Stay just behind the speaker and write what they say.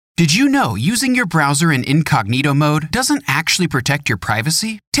Did you know using your browser in incognito mode doesn't actually protect your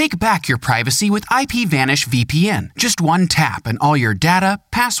privacy? Take back your privacy with IPVanish VPN. Just one tap and all your data,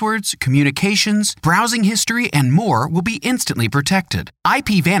 passwords, communications, browsing history, and more will be instantly protected.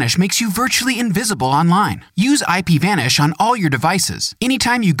 IPVanish makes you virtually invisible online. Use IPVanish on all your devices,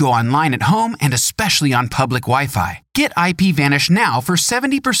 anytime you go online at home and especially on public Wi-Fi. Get IPVanish now for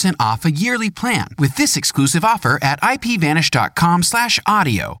 70% off a yearly plan with this exclusive offer at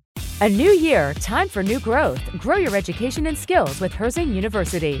ipvanish.com/audio. A new year, time for new growth. Grow your education and skills with Herzing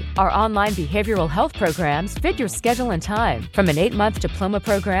University. Our online behavioral health programs fit your schedule and time, from an 8-month diploma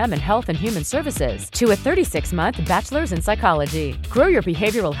program in health and human services to a 36-month bachelor's in psychology. Grow your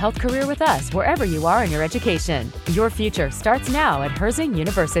behavioral health career with us wherever you are in your education. Your future starts now at Herzing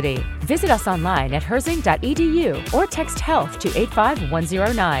University. Visit us online at herzing.edu or text health to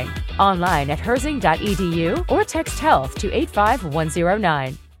 85109. Online at herzing.edu or text health to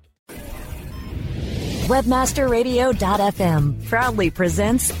 85109. Webmasterradio.fm proudly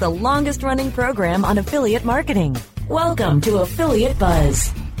presents the longest-running program on affiliate marketing. Welcome to Affiliate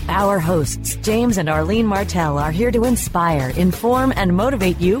Buzz. Our hosts, James and Arlene Martell, are here to inspire, inform, and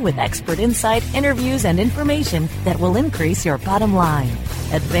motivate you with expert insight, interviews, and information that will increase your bottom line.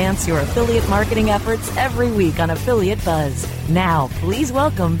 Advance your affiliate marketing efforts every week on Affiliate Buzz. Now, please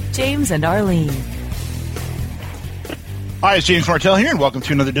welcome James and Arlene. Hi, it's James Martell here, and welcome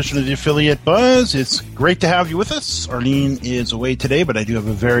to another edition of the Affiliate Buzz. It's great to have you with us. Arlene is away today, but I do have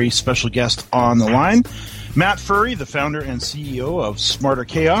a very special guest on the line. Matt Furry, the founder and CEO of Smarter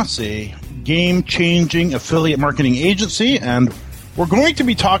Chaos, a game-changing affiliate marketing agency, and we're going to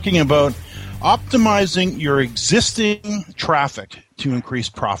be talking about optimizing your existing traffic to increase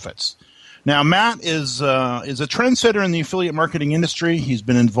profits. Now, Matt is a trendsetter in the affiliate marketing industry. He's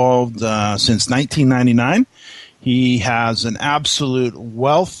been involved since 1999. He has an absolute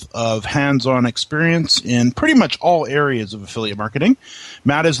wealth of hands-on experience in pretty much all areas of affiliate marketing.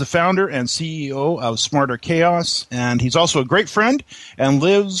 Matt is the founder and CEO of Smarter Chaos, and he's also a great friend and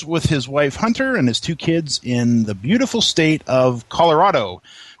lives with his wife Hunter and his 2 kids in the beautiful state of Colorado.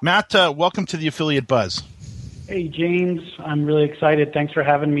 Matt, welcome to the Affiliate Buzz. Hey, James. I'm really excited. Thanks for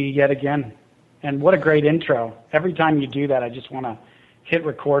having me yet again. And what a great intro. Every time you do that, I just want to hit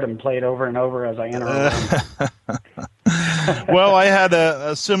record and play it over and over as I enter. Well, I had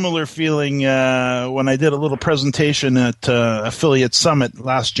a similar feeling when I did a little presentation at Affiliate Summit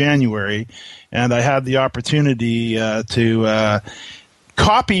last January, and I had the opportunity to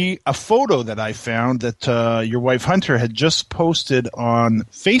copy a photo that I found that your wife Hunter had just posted on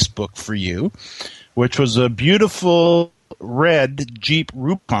Facebook for you, which was a beautiful red Jeep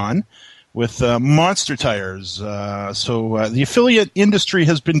Rubicon with monster tires. So the affiliate industry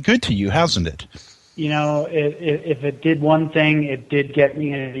has been good to you, hasn't it? You know, if it did one thing, it did get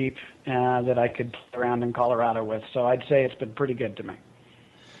me a Jeep that I could play around in Colorado with. So I'd say it's been pretty good to me.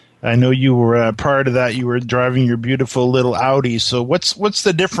 I know you were prior to that, you were driving your beautiful little Audi. So what's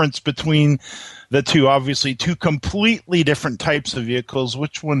the difference between the two? Obviously, 2 completely different types of vehicles.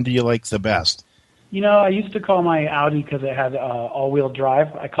 Which one do you like the best? You know, I used to call my Audi, because it had all-wheel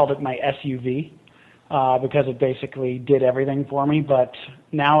drive, I called it my SUV because it basically did everything for me. But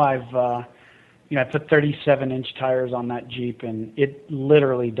now I put 37-inch tires on that Jeep, and it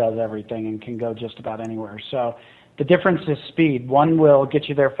literally does everything and can go just about anywhere. So the difference is speed. One will get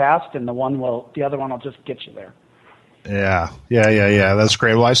you there fast, and the other one will just get you there. Yeah. That's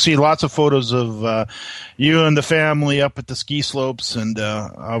great. Well, I see lots of photos of you and the family up at the ski slopes, and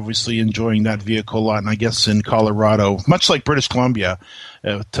obviously enjoying that vehicle a lot. And I guess in Colorado, much like British Columbia,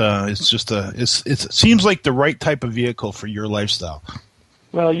 it seems like the right type of vehicle for your lifestyle.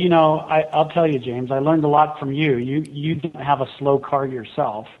 Well, you know, I'll tell you, James, I learned a lot from you. You didn't have a slow car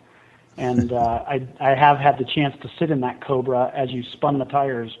yourself, and I have had the chance to sit in that Cobra as you spun the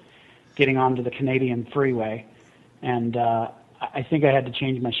tires getting onto the Canadian freeway. And I think I had to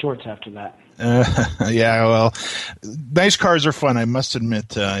change my shorts after that. Yeah, well, nice cars are fun. I must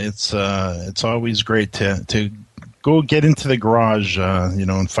admit, it's always great to go get into the garage,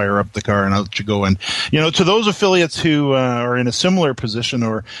 and fire up the car and out you go. And, to those affiliates who are in a similar position,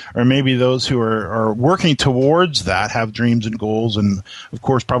 or maybe those who are working towards that, have dreams and goals, and of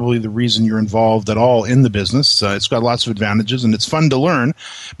course, probably the reason you're involved at all in the business. It's got lots of advantages and it's fun to learn,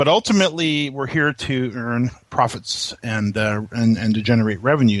 but ultimately we're here to earn profits and to generate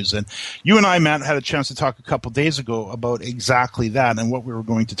revenues. And you and I, Matt, had a chance to talk a couple days ago about exactly that and what we were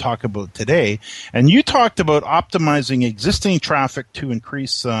going to talk about today. And you talked about optimizing existing traffic to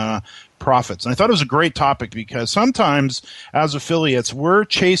increase profits. And I thought it was a great topic because sometimes as affiliates, we're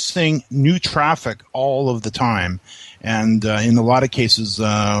chasing new traffic all of the time. And in a lot of cases,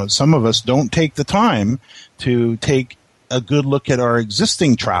 some of us don't take the time to take a good look at our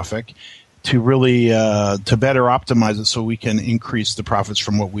existing traffic to really to better optimize it so we can increase the profits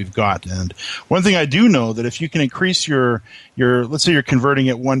from what we've got. And one thing I do know that if you can increase your let's say you're converting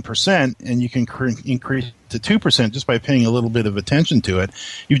at 1% and you can increase to 2% just by paying a little bit of attention to it,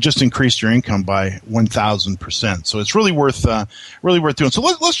 you've just increased your income by 1,000%. So it's really worth doing. So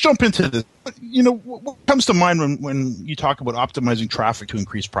let's jump into this. You know, what comes to mind when you talk about optimizing traffic to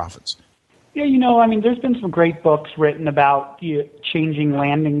increase profits? Yeah, you know, I mean, there's been some great books written about changing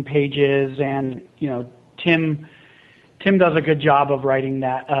landing pages, and you know, Tim does a good job of writing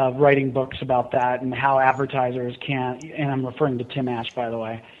books about that and how advertisers can. And I'm referring to Tim Ash, by the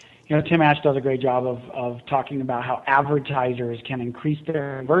way. You know, Tim Ash does a great job of talking about how advertisers can increase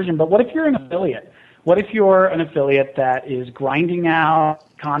their conversion. But what if you're an affiliate? What if you're an affiliate that is grinding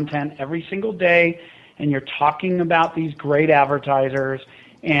out content every single day, and you're talking about these great advertisers,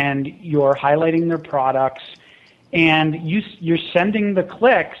 and you're highlighting their products, and you're sending the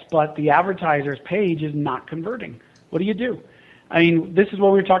clicks, but the advertiser's page is not converting? What do you do? I mean, this is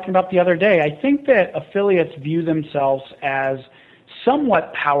what we were talking about the other day. I think that affiliates view themselves as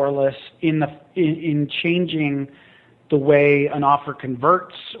somewhat powerless in changing the way an offer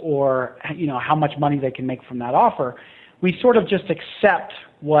converts, or you know, how much money they can make from that offer. We sort of just accept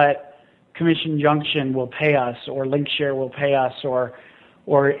what Commission Junction will pay us, or Linkshare will pay us, or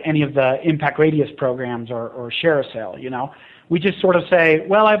any of the Impact Radius programs, or Share a Sale. You know, we just sort of say,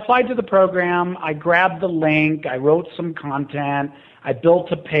 well, I applied to the program, I grabbed the link, I wrote some content, I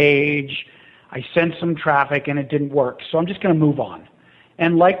built a page, I sent some traffic, and it didn't work, so I'm just going to move on.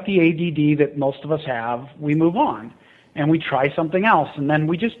 And like the ADD that most of us have, we move on and we try something else, and then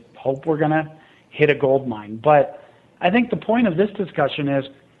we just hope we're going to hit a gold mine. But I think the point of this discussion is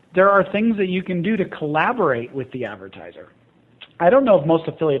there are things that you can do to collaborate with the advertiser. I don't know if most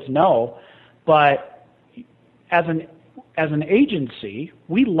affiliates know, but as an agency,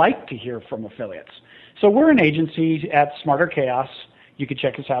 we like to hear from affiliates. So we're an agency at Smarter Chaos. You can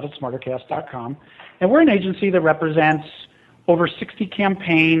check us out at smarterchaos.com. And we're an agency that represents over 60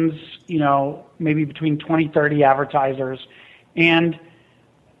 campaigns, you know, maybe between 20, 30 advertisers. And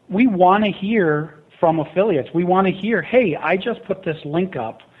we want to hear from affiliates. We want to hear, hey, I just put this link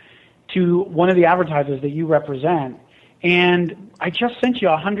up to one of the advertisers that you represent, and I just sent you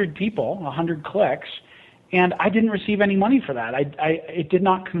 100 people, 100 clicks, and I didn't receive any money for that. It did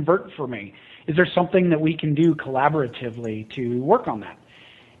not convert for me. Is there something that we can do collaboratively to work on that?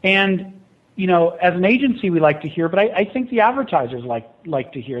 And, you know, as an agency, we like to hear, but I think the advertisers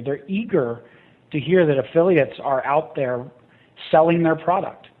like to hear. They're eager to hear that affiliates are out there selling their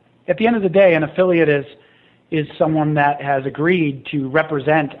product. At the end of the day, an affiliate is someone that has agreed to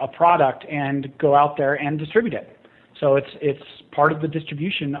represent a product and go out there and distribute it. So it's part of the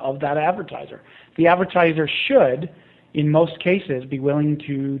distribution of that advertiser. The advertiser should, in most cases, be willing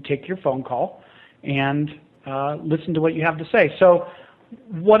to take your phone call and listen to what you have to say. So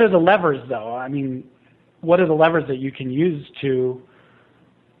what are the levers, though? I mean, what are the levers that you can use to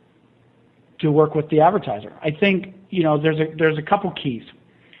work with the advertiser? I think, you know, there's a couple keys.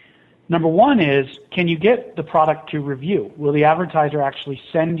 Number one is, can you get the product to review? Will the advertiser actually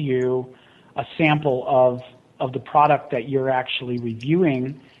send you a sample of the product that you're actually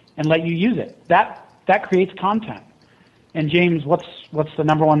reviewing and let you use it? That creates content. And James, what's the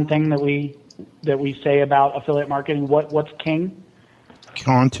number one thing that we say about affiliate marketing? What's king?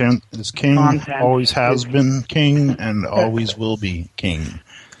 Content is king. Content always has been king and always will be king.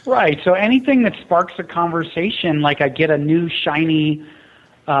 Right. So anything that sparks a conversation, like I get a new shiny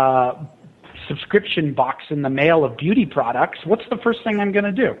subscription box in the mail of beauty products, what's the first thing I'm going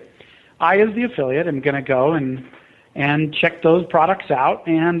to do? I, as the affiliate, am going to go and check those products out,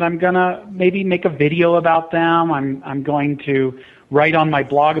 and I'm going to maybe make a video about them. I'm going to write on my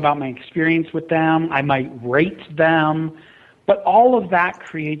blog about my experience with them. I might rate them. But all of that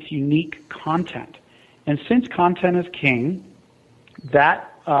creates unique content. And since content is king,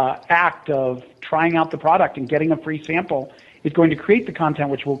 that act of trying out the product and getting a free sample is going to create the content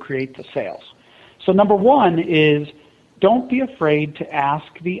which will create the sales. So number one is, don't be afraid to ask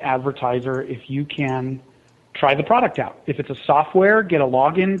the advertiser if you can try the product out. If it's a software, get a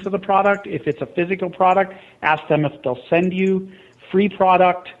login to the product. If it's a physical product, ask them if they'll send you free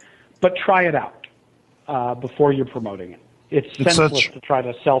product, but try it out before you're promoting it. It's senseless to try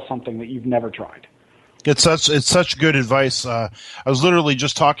to sell something that you've never tried. It's such good advice. I was literally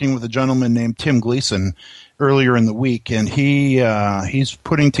just talking with a gentleman named Tim Gleason earlier in the week, and he's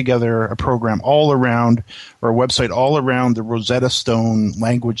putting together a program all around, or a website all around the Rosetta Stone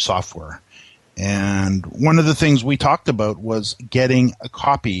language software. And one of the things we talked about was getting a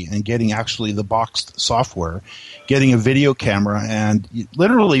copy and getting actually the boxed software, getting a video camera, and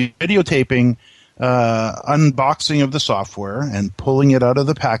literally videotaping unboxing of the software and pulling it out of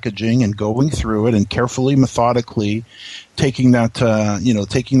the packaging and going through it and carefully, methodically taking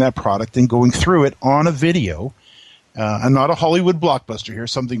that product and going through it on a video. And not a Hollywood blockbuster here,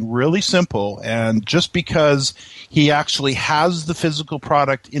 something really simple. And just because he actually has the physical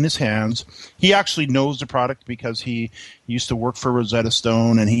product in his hands, he actually knows the product because he used to work for Rosetta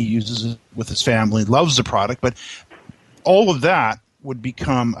Stone and he uses it with his family, loves the product. But all of that would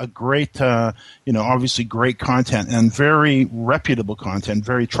become a great, obviously great content and very reputable content,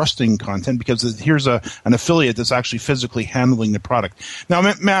 very trusting content, because here's an affiliate that's actually physically handling the product. Now,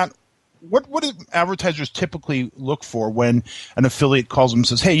 Matt, what do advertisers typically look for when an affiliate calls them and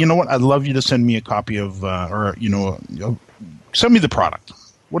says, hey, you know what, I'd love you to send me a copy of, send me the product?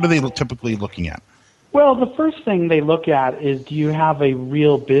 What are they typically looking at? Well, the first thing they look at is, do you have a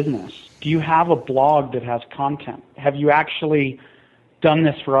real business? Do you have a blog that has content? Have you actually done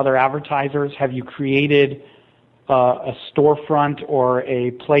this for other advertisers? Have you created a storefront or a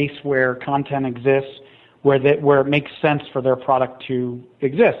place where content exists where it makes sense for their product to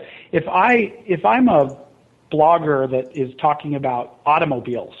exist? If I'm a blogger that is talking about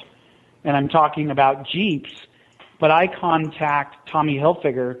automobiles and I'm talking about Jeeps, but I contact Tommy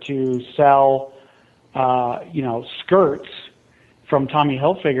Hilfiger to sell skirts from Tommy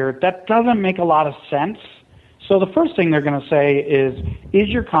Hilfiger, that doesn't make a lot of sense. So the first thing they're going to say is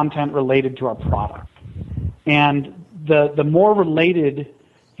your content related to our product? And the more related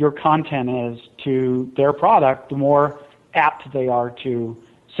your content is to their product, the more apt they are to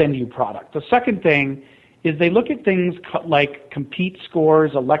send you product. The second thing is they look at things like compete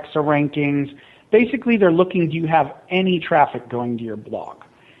scores, Alexa rankings. Basically, they're looking, do you have any traffic going to your blog?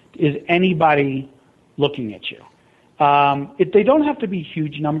 Is anybody looking at you? They don't have to be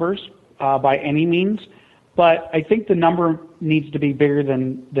huge numbers by any means, but I think the number needs to be bigger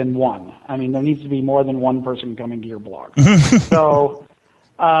than one. I mean, there needs to be more than one person coming to your blog. So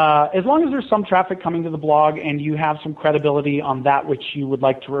as long as there's some traffic coming to the blog and you have some credibility on that which you would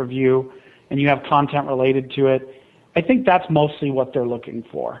like to review and you have content related to it, I think that's mostly what they're looking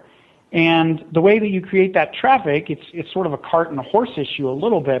for. And the way that you create that traffic, it's sort of a cart and a horse issue a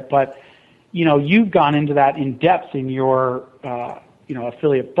little bit, but you've gone into that in depth in your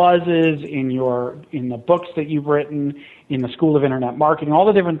affiliate buzzes, in the books that you've written, in the School of Internet Marketing. All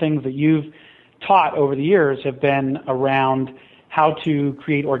the different things that you've taught over the years have been around how to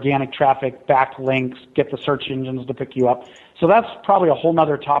create organic traffic, backlinks, get the search engines to pick you up. So that's probably a whole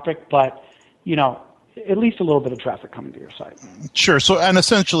nother topic, but at least a little bit of traffic coming to your site. Sure. So, and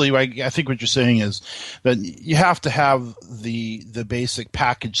essentially, I think what you're saying is that you have to have the basic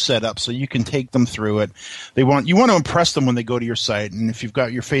package set up so you can take them through it. You want to impress them when they go to your site, and if you've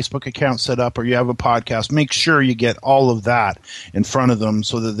got your Facebook account set up or you have a podcast, make sure you get all of that in front of them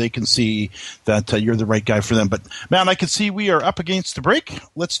so that they can see that you're the right guy for them. But man, I can see we are up against the break.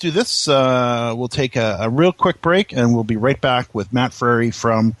 Let's do this. We'll take a real quick break, and we'll be right back with Matt Frary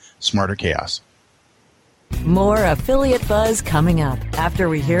from Smarter Chaos. More Affiliate Buzz coming up after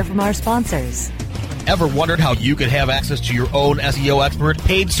we hear from our sponsors. Ever wondered how you could have access to your own SEO expert,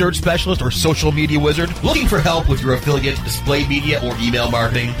 paid search specialist, or social media wizard? Looking for help with your affiliate, display media, or email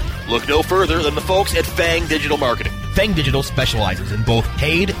marketing? Look no further than the folks at Fang Digital Marketing. Fang Digital specializes in both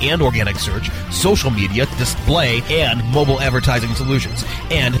paid and organic search, social media, display, and mobile advertising solutions,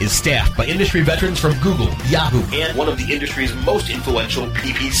 and is staffed by industry veterans from Google, Yahoo, and one of the industry's most influential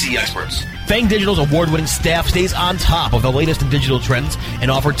PPC experts. Fang Digital's award-winning staff stays on top of the latest in digital trends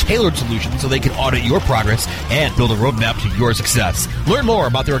and offer tailored solutions so they can audit your progress and build a roadmap to your success. Learn more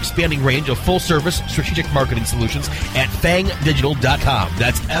about their expanding range of full-service strategic marketing solutions at fangdigital.com.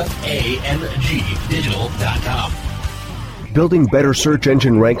 That's F-A-N-G digital.com. Building better search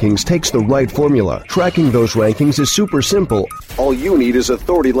engine rankings takes the right formula. Tracking those rankings is super simple. All you need is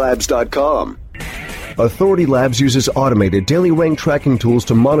authoritylabs.com. Authority Labs uses automated daily rank tracking tools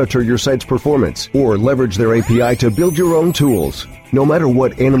to monitor your site's performance or leverage their API to build your own tools. No matter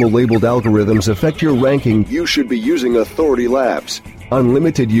what animal-labeled algorithms affect your ranking, you should be using Authority Labs.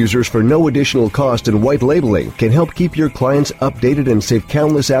 Unlimited users for no additional cost and white labeling can help keep your clients updated and save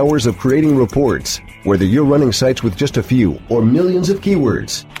countless hours of creating reports. Whether you're running sites with just a few or millions of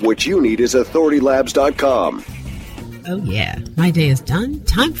keywords, what you need is authoritylabs.com. Oh, yeah. My day is done.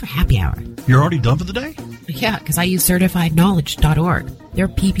 Time for happy hour. You're already done for the day? Yeah, because I use CertifiedKnowledge.org. Their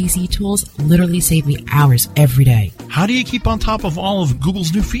PPC tools literally save me hours every day. How do you keep on top of all of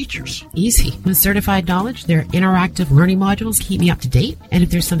Google's new features? Easy. With Certified Knowledge, their interactive learning modules keep me up to date. And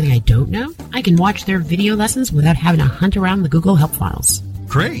if there's something I don't know, I can watch their video lessons without having to hunt around the Google Help files.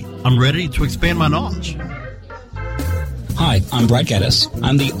 Great. I'm ready to expand my knowledge. Hi, I'm Brad Geddes.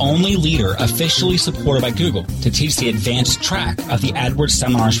 I'm the only leader officially supported by Google to teach the advanced track of the AdWords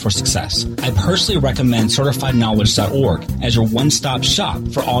Seminars for Success. I personally recommend CertifiedKnowledge.org as your one-stop shop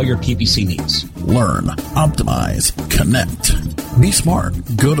for all your PPC needs. Learn, optimize, connect. Be smart.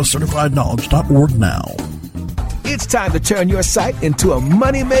 Go to CertifiedKnowledge.org now. It's time to turn your site into a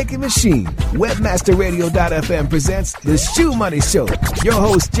money-making machine. WebmasterRadio.fm presents The Shoe Money Show. Your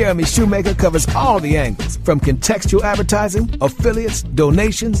host, Jeremy Shoemaker, covers all the angles, from contextual advertising, affiliates,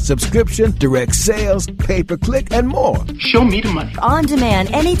 donations, subscription, direct sales, pay-per-click, and more. Show me the money. On demand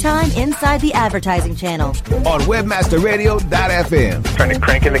anytime inside the advertising channel. On WebmasterRadio.fm. Trying to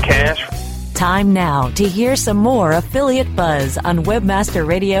crank in the cash. Time now to hear some more affiliate buzz on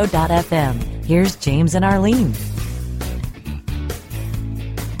WebmasterRadio.fm. Here's James and Arlene.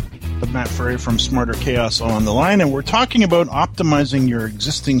 Matt Ferry from Smarter Chaos on the line, and we're talking about optimizing your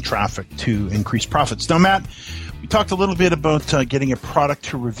existing traffic to increase profits. Now, Matt, we talked a little bit about getting a product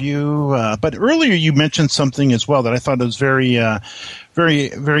to review, but earlier you mentioned something as well that I thought was a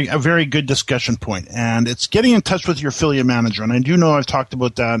very good discussion point, and it's getting in touch with your affiliate manager. And I do know I've talked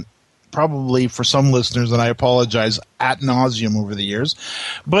about that probably for some listeners, and I apologize, ad nauseum over the years.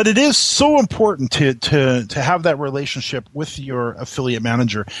 But it is so important to have that relationship with your affiliate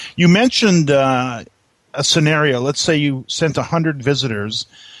manager. You mentioned a scenario. Let's say you sent 100 visitors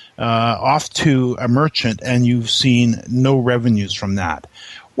off to a merchant and you've seen no revenues from that.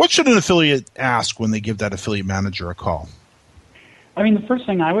 What should an affiliate ask when they give that affiliate manager a call? I mean, the first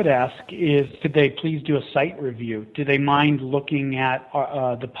thing I would ask is, could they please do a site review? Do they mind looking at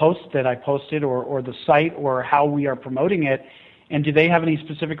the post that I posted or the site or how we are promoting it? And do they have any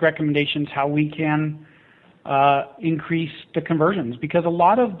specific recommendations how we can increase the conversions? Because a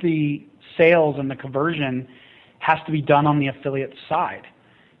lot of the sales and the conversion has to be done on the affiliate side.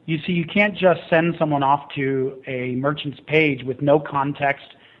 You see, you can't just send someone off to a merchant's page with no context,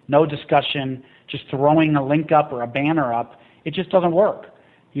 no discussion, just throwing a link up or a banner up. It just doesn't work.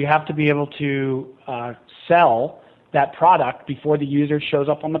 You have to be able to sell that product before the user shows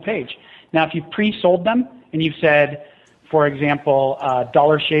up on the page. Now, if you've pre-sold them and you've said, for example,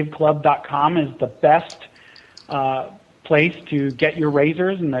 DollarShaveClub.com is the best place to get your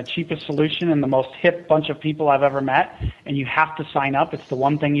razors and the cheapest solution and the most hip bunch of people I've ever met, and you have to sign up, it's the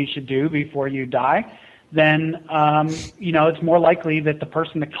one thing you should do before you die, then it's more likely that the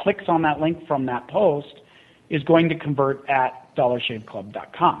person that clicks on that link from that post is going to convert at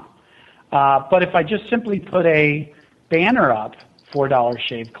DollarShaveClub.com. But if I just simply put a banner up for Dollar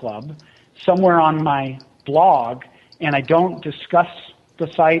Shave Club somewhere on my blog and I don't discuss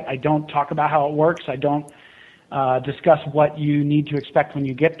the site, I don't talk about how it works, I don't discuss what you need to expect when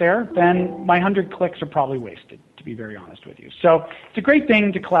you get there, then my 100 clicks are probably wasted, to be very honest with you. So it's a great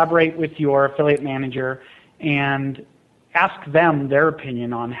thing to collaborate with your affiliate manager and ask them their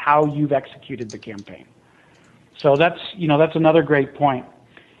opinion on how you've executed the campaign. So that's another great point.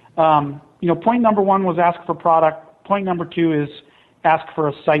 Point number one was ask for product. Point number two is ask for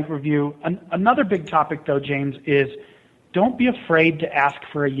a site review. Another big topic, though, James, is don't be afraid to ask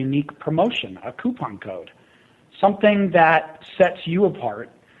for a unique promotion, a coupon code, something that sets you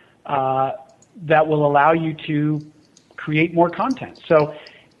apart, that will allow you to create more content. So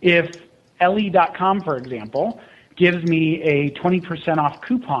if LE.com, for example, gives me a 20% off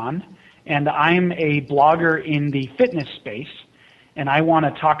coupon, and I'm a blogger in the fitness space, and I want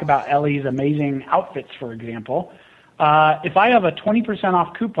to talk about Ellie's amazing outfits, for example, if I have a 20%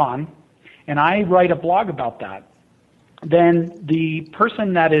 off coupon and I write a blog about that, then the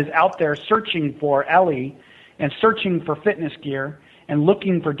person that is out there searching for Ellie and searching for fitness gear and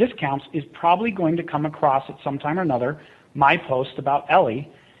looking for discounts is probably going to come across at some time or another my post about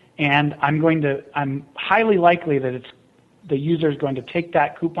Ellie, and I'm highly likely that the user is going to take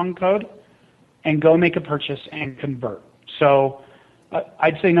that coupon code and go make a purchase and convert. So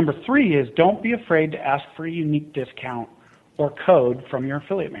I'd say number three is don't be afraid to ask for a unique discount or code from your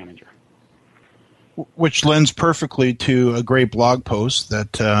affiliate manager. Which lends perfectly to a great blog post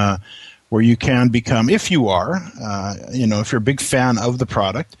that where you can become, if you are, if you're a big fan of the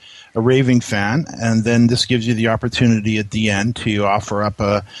product, a raving fan, and then this gives you the opportunity at the end to offer up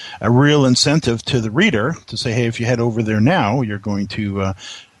a real incentive to the reader to say, hey, if you head over there now, you're going to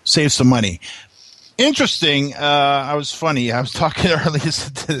save some money. Interesting. I was funny. I was talking earlier.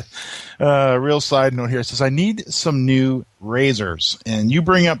 Real side note here. It says, I need some new razors. And you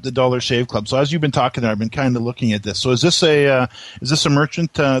bring up the Dollar Shave Club. So as you've been talking there, I've been kind of looking at this. So is this a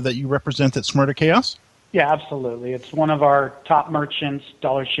merchant that you represent at Smarter Chaos? Yeah, absolutely. It's one of our top merchants.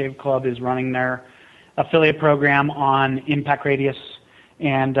 Dollar Shave Club is running their affiliate program on Impact Radius,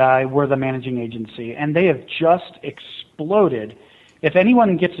 and we're the managing agency. And they have just exploded. If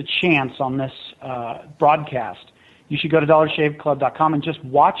anyone gets a chance on this broadcast, you should go to dollarshaveclub.com and just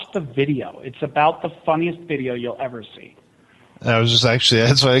watch the video. It's about the funniest video you'll ever see. I was just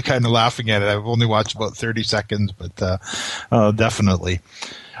that's why I'm kind of laughing at it. I've only watched about 30 seconds, but definitely.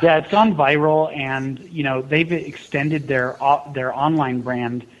 Yeah, it's gone viral, and they've extended their online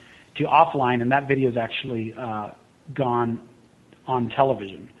brand to offline, and that video is actually gone on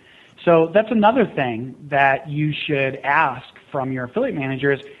television. So that's another thing that you should ask from your affiliate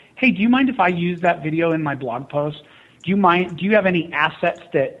managers. Hey, do you mind if I use that video in my blog post? Do you have any assets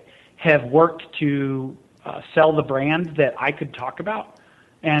that have worked to sell the brand that I could talk about?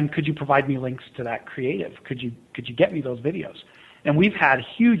 And could you provide me links to that creative? Could you get me those videos? And we've had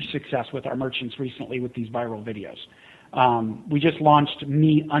huge success with our merchants recently with these viral videos. We just launched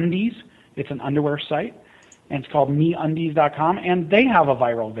MeUndies. It's an underwear site, and it's called MeUndies.com, and they have a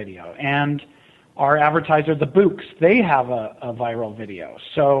viral video. And our advertiser, The Books, they have a viral video.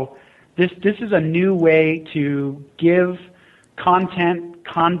 So this is a new way to give content,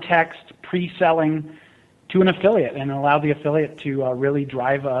 context, pre-selling to an affiliate and allow the affiliate to really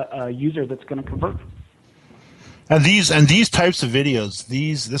drive a user that's going to convert. And these types of videos,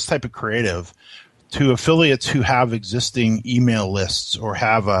 this type of creative, to affiliates who have existing email lists or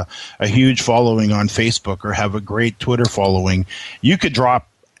have a huge following on Facebook or have a great Twitter following, you could drop.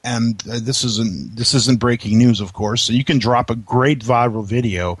 And this isn't breaking news, of course. So you can drop a great viral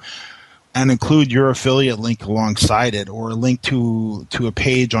video and include your affiliate link alongside it, or a link to a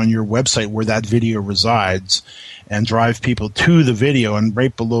page on your website where that video resides, and drive people to the video. And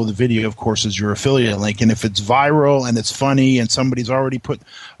right below the video, of course, is your affiliate link. And if it's viral and it's funny and somebody's already put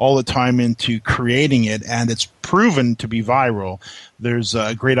all the time into creating it and it's proven to be viral, there's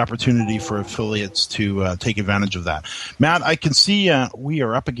a great opportunity for affiliates to take advantage of that. Matt, I can see we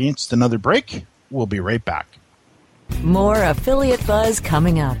are up against another break. We'll be right back. More Affiliate Buzz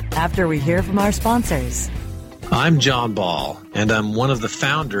coming up after we hear from our sponsors. I'm John Ball, and I'm one of the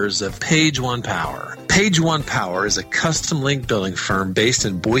founders of Page One Power. Page One Power is a custom link building firm based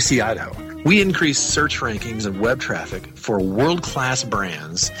in Boise, Idaho. We increase search rankings and web traffic for world-class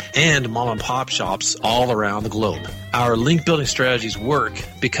brands and mom-and-pop shops all around the globe. Our link building strategies work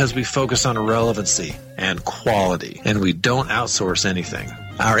because we focus on relevancy and quality, and we don't outsource anything.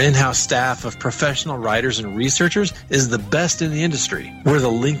 Our in-house staff of professional writers and researchers is the best in the industry. We're the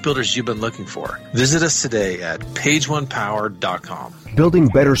link builders you've been looking for. Visit us today at pageonepower.com. Building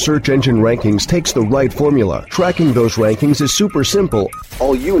better search engine rankings takes the right formula. Tracking those rankings is super simple.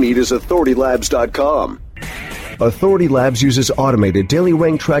 All you need is authoritylabs.com. Authority Labs uses automated daily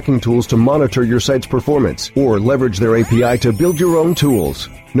rank tracking tools to monitor your site's performance, or leverage their API to build your own tools.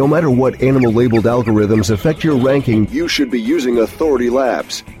 No matter what animal-labeled algorithms affect your ranking, you should be using Authority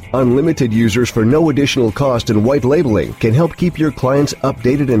Labs. Unlimited users for no additional cost and white labeling can help keep your clients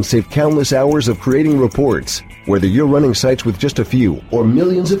updated and save countless hours of creating reports. Whether you're running sites with just a few or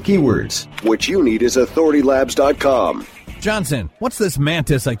millions of keywords, what you need is authoritylabs.com. Johnson, what's this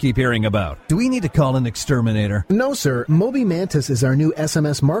Mantis I keep hearing about? Do we need to call an exterminator? No, sir. Moby Mantis is our new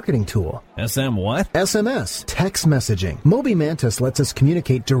SMS marketing tool. SM what? SMS, text messaging. Moby Mantis lets us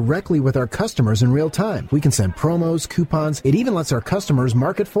communicate directly with our customers in real time. We can send promos, coupons. It even lets our customers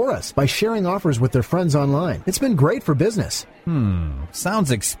market for us by sharing offers with their friends online. It's been great for business. Sounds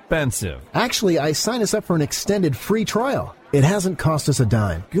expensive. Actually, I signed us up for an extended free trial. It hasn't cost us a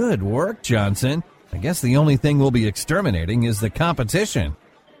dime. Good work, Johnson. I guess the only thing we'll be exterminating is the competition.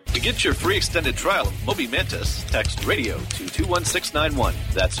 To get your free extended trial of Moby Mantis, text radio to 21691.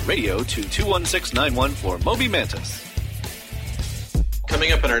 That's radio to 21691 for Moby Mantis.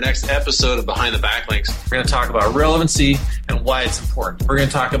 Coming up in our next episode of Behind the Backlinks, we're going to talk about relevancy and why it's important. We're going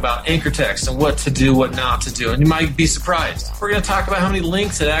to talk about anchor text and what to do, what not to do, and you might be surprised. We're going to talk about how many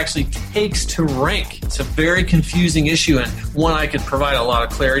links it actually takes to rank. It's a very confusing issue and one I could provide a lot of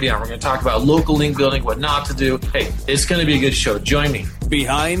clarity on. We're going to talk about local link building, what not to do. Hey, it's going to be a good show. Join me.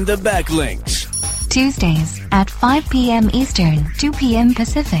 Behind the Backlinks. Tuesdays at 5 p.m. Eastern, 2 p.m.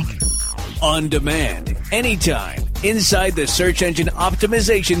 Pacific. On demand, anytime, inside the Search Engine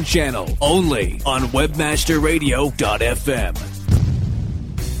Optimization channel, only on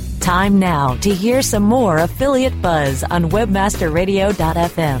webmasterradio.fm. Time now to hear some more affiliate buzz on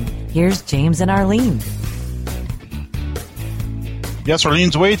webmasterradio.fm. Here's James and Arlene. Yes,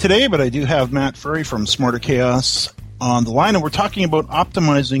 Arlene's away today, but I do have Matt Furry from Smarter Chaos on the line, and we're talking about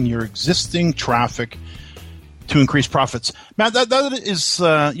optimizing your existing traffic to increase profits. Matt, that is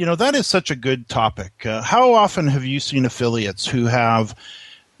that is such a good topic. How often have you seen affiliates who have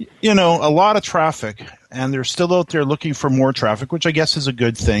a lot of traffic and they're still out there looking for more traffic, which I guess is a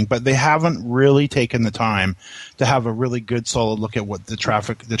good thing, but they haven't really taken the time to have a really good, solid look at what the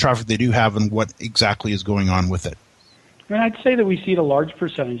traffic they do have and what exactly is going on with it? I mean, I'd say that we see it a large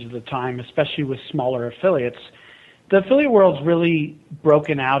percentage of the time, especially with smaller affiliates. The affiliate world's really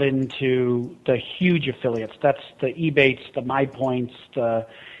broken out into the huge affiliates. That's the Ebates, the MyPoints, the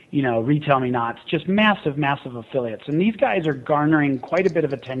Retail Me Nots, just massive, massive affiliates. And these guys are garnering quite a bit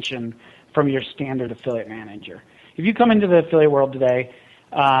of attention from your standard affiliate manager. If you come into the affiliate world today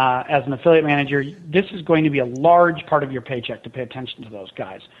as an affiliate manager, this is going to be a large part of your paycheck to pay attention to those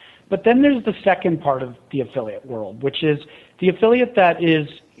guys. But then there's the second part of the affiliate world, which is the affiliate that is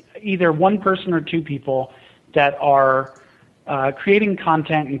either one person or two people that are creating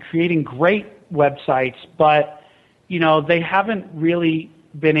content and creating great websites, but they haven't really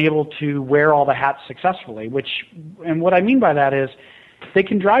been able to wear all the hats successfully. And what I mean by that is they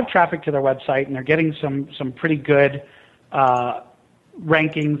can drive traffic to their website and they're getting some pretty good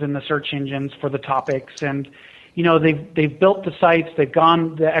rankings in the search engines for the topics, and they've built the sites, they've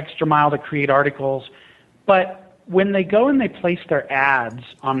gone the extra mile to create articles, but when they go and they place their ads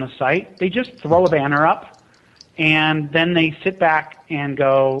on the site, they just throw a banner up and then they sit back and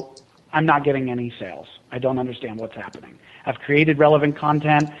go, I'm not getting any sales. I don't understand what's happening. I've created relevant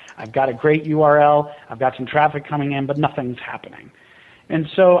content, I've got a great URL, I've got some traffic coming in, but nothing's happening. And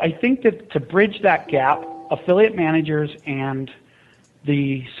so I think that to bridge that gap, affiliate managers and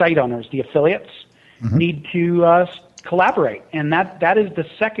the site owners, the affiliates, need to collaborate. And that is the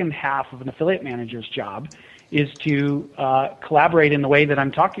second half of an affiliate manager's job, is to collaborate in the way that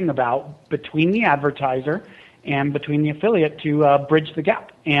I'm talking about between the advertiser and between the affiliate to bridge the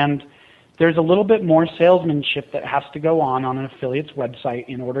gap. And there's a little bit more salesmanship that has to go on an affiliate's website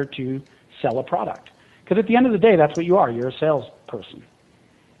in order to sell a product. Because at the end of the day, that's what you are. You're a salesperson.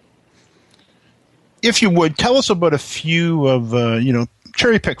 If you would, tell us about a few of,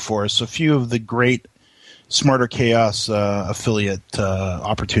 cherry pick for us, a few of the great Smarter Chaos affiliate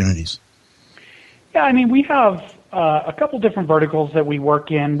opportunities. Yeah, I mean, we have a couple different verticals that we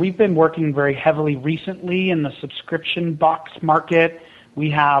work in. We've been working very heavily recently in the subscription box market. We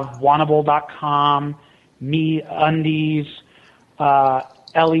have Wannable.com, MeUndies,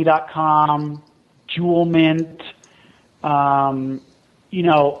 Ellie.com, JewelMint,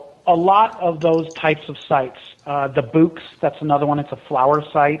 a lot of those types of sites. The Books, that's another one. It's a flower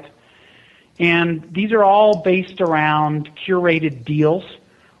site. And these are all based around curated deals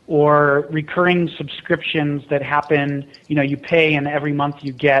or recurring subscriptions that happen. You pay and every month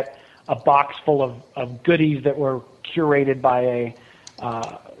you get a box full of goodies that were curated by a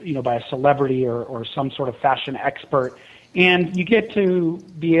celebrity or some sort of fashion expert. And you get to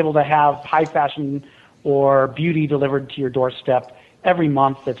be able to have high fashion or beauty delivered to your doorstep every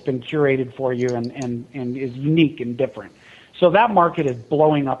month that's been curated for you and is unique and different. So that market is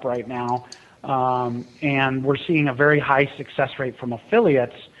blowing up right now, and we're seeing a very high success rate from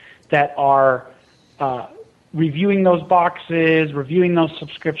affiliates that are reviewing those boxes, reviewing those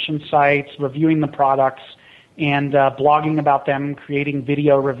subscription sites, reviewing the products, and blogging about them, creating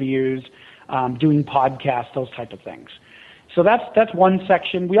video reviews, doing podcasts, those type of things. So that's one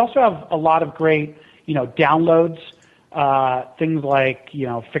section. We also have a lot of great, downloads, things like,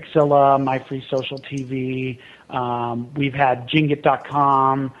 Fixilla, MyFreeSocialTV. We've had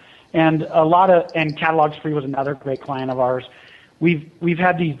Jingit.com, and and Catalogs Free was another great client of ours. We've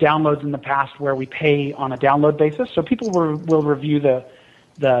had these downloads in the past where we pay on a download basis, so people will review the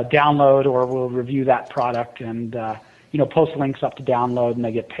download or will review that product and post links up to download, and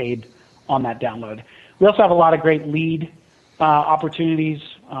they get paid on that download. We also have a lot of great lead opportunities.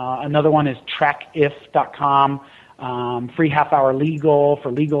 Another one is trackif.com, free half-hour legal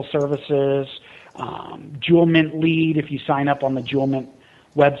for legal services, JewelMint lead if you sign up on the JewelMint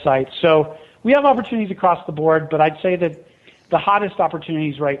website. So we have opportunities across the board, but I'd say that the hottest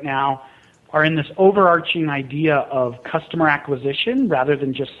opportunities right now are in this overarching idea of customer acquisition rather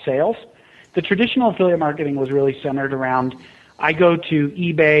than just sales. The traditional affiliate marketing was really centered around, I go to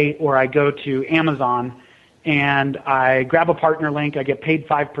eBay or I go to Amazon and I grab a partner link, I get paid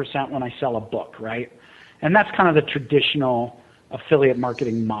 5% when I sell a book, right? And that's kind of the traditional affiliate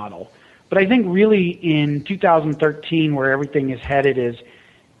marketing model. But I think really in 2013, where everything is headed is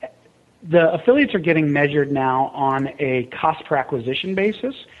the affiliates are getting measured now on a cost per acquisition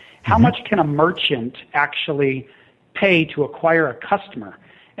basis, How much can a merchant actually pay to acquire a customer?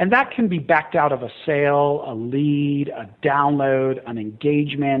 And that can be backed out of a sale, a lead, a download, an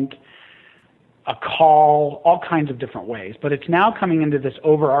engagement, a call, all kinds of different ways. But it's now coming into this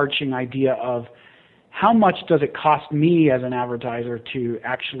overarching idea of how much does it cost me as an advertiser to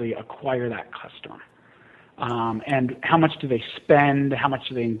actually acquire that customer? And how much do they spend? How much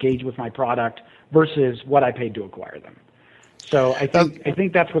do they engage with my product versus what I paid to acquire them? So I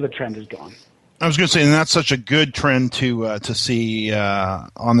think that's where the trend is going. I was going to say, and that's such a good trend to see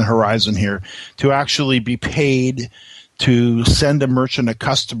on the horizon here, to actually be paid to send a merchant a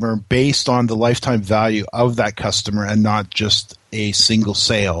customer based on the lifetime value of that customer and not just a single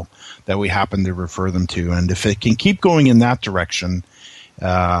sale that we happen to refer them to. And if it can keep going in that direction,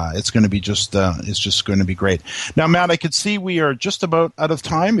 it's going to be it's just going to be great. Now, Matt, I could see we are just about out of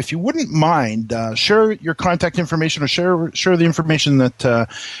time. If you wouldn't mind, share your contact information or share the information that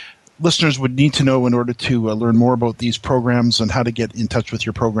listeners would need to know in order to learn more about these programs and how to get in touch with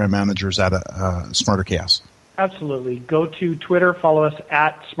your program managers at Smarter Chaos. Absolutely. Go to Twitter, follow us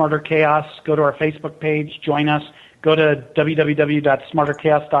at Smarter Chaos. Go to our Facebook page, join us. Go to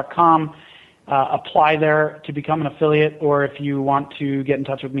www.smarterchaos.com. Apply there to become an affiliate, or if you want to get in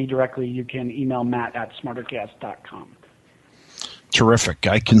touch with me directly, you can email matt@smarterchaos.com. Terrific.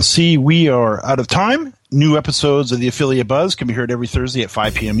 I can see we are out of time. New episodes of the Affiliate Buzz can be heard every Thursday at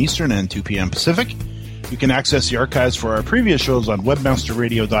 5 p.m. Eastern and 2 p.m. Pacific. You can access the archives for our previous shows on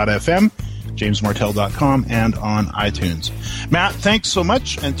webmasterradio.fm, jamesmartell.com, and on iTunes. Matt, thanks so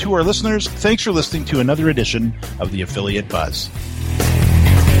much. And to our listeners, thanks for listening to another edition of the Affiliate Buzz.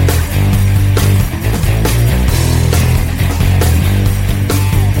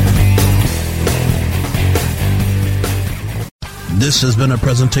 This has been a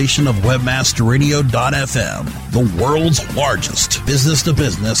presentation of WebmasterRadio.fm, the world's largest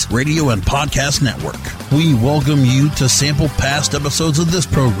business-to-business radio and podcast network. We welcome you to sample past episodes of this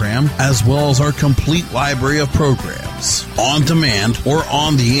program, as well as our complete library of programs, on demand or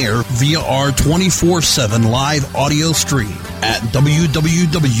on the air via our 24/7 live audio stream at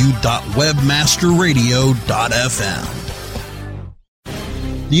www.webmasterradio.fm.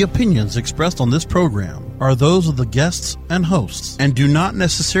 The opinions expressed on this program are those of the guests and hosts and do not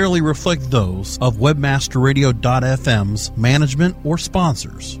necessarily reflect those of WebmasterRadio.fm's management or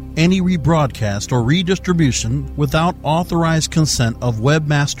sponsors. Any rebroadcast or redistribution without authorized consent of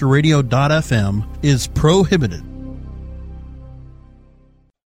WebmasterRadio.fm is prohibited.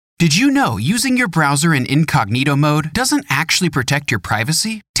 Did you know using your browser in incognito mode doesn't actually protect your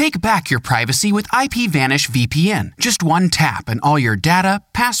privacy? Take back your privacy with IPVanish VPN. Just one tap and all your data,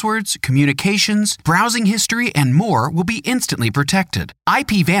 passwords, communications, browsing history, and more will be instantly protected.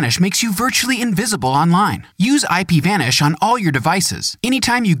 IPVanish makes you virtually invisible online. Use IPVanish on all your devices,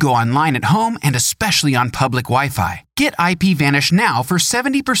 anytime you go online at home, and especially on public Wi-Fi. Get IPVanish now for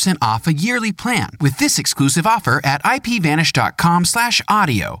 70% off a yearly plan with this exclusive offer at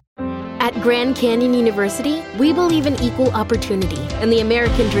ipvanish.com/audio. At Grand Canyon University, we believe in equal opportunity, and the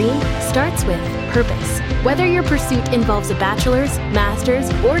American dream starts with purpose. Whether your pursuit involves a bachelor's,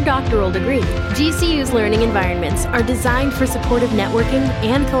 master's, or doctoral degree, GCU's learning environments are designed for supportive networking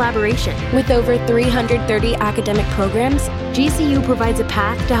and collaboration. With over 330 academic programs, GCU provides a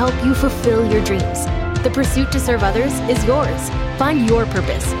path to help you fulfill your dreams. The pursuit to serve others is yours. Find your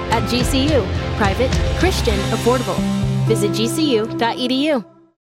purpose at GCU. Private, Christian, affordable. Visit gcu.edu.